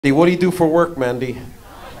Hey, what do you do for work, Mandy?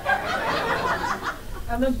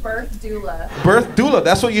 I'm a birth doula. Birth doula,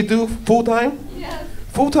 that's what you do full time? Yes.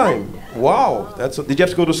 Full time. Wow. Did you have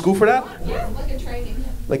to go to school for that? Yeah, like a training.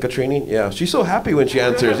 Like a training? Yeah. She's so happy when she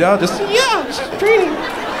answers. Yeah, just training.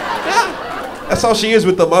 Yeah. That's how she is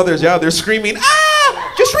with the mothers. Yeah, they're screaming,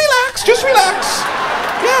 ah, just relax, just relax.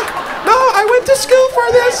 Yeah. No, I went to school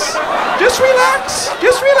for this. Just relax,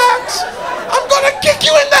 just relax. I'm gonna kick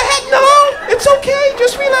you in the head. No, it's okay,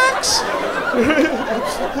 just relax.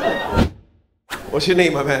 What's your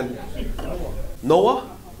name, my man? Noah?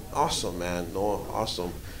 Awesome, man. Noah,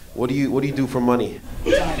 awesome. What do you do for money?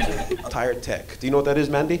 Tire tech. Do you know what that is,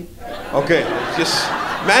 Mandy? Okay, just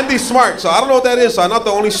Mandy's smart, so I don't know what that is. So I'm not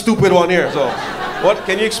the only stupid one here. So, what?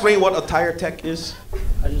 Can you explain what a tire tech is?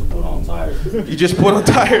 I just put on tires. You just put on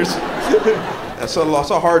tires. That's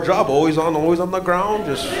a hard job. Always on the ground.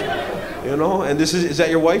 Just And this is that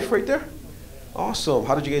your wife right there? Awesome.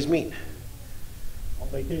 How did you guys meet? On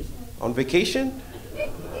vacation. On vacation?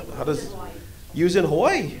 You was in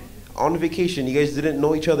Hawaii on vacation. You guys didn't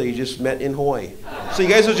know each other. You just met in Hawaii. So you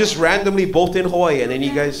guys were just randomly both in Hawaii, and then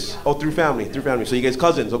you guys through family. So you guys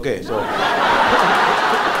cousins. Okay, so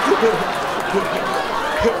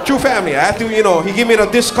true family. I had to, he gave me a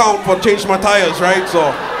discount for change my tires, right?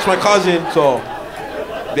 So it's my cousin. So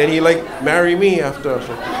then he marry me after.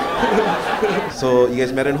 So you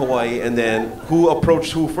guys met in Hawaii, and then who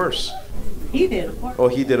approached who first? He did, of course. Oh,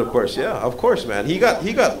 he did, of course. Yeah, of course, man. He got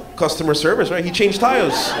customer service, right? He changed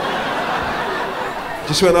tires.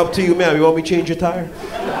 Just went up to you, man. You want me to change your tire?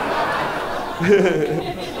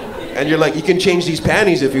 And you're like, you can change these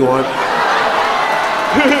panties if you want.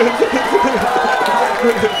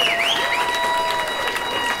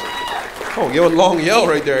 Oh, give a long yell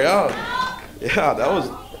right there, yeah. Yeah,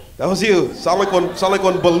 that was you. Sound like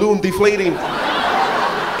one balloon deflating.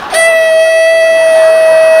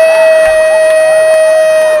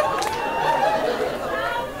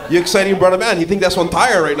 You exciting, brother man? You think that's one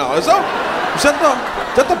tire right now? Is that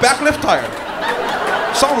the back left tire?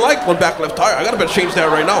 Sound like one back left tire. I better change that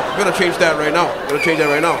right now. Gotta change that right now.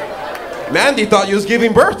 Mandy thought you was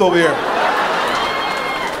giving birth over here.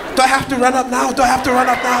 Do I have to run up now?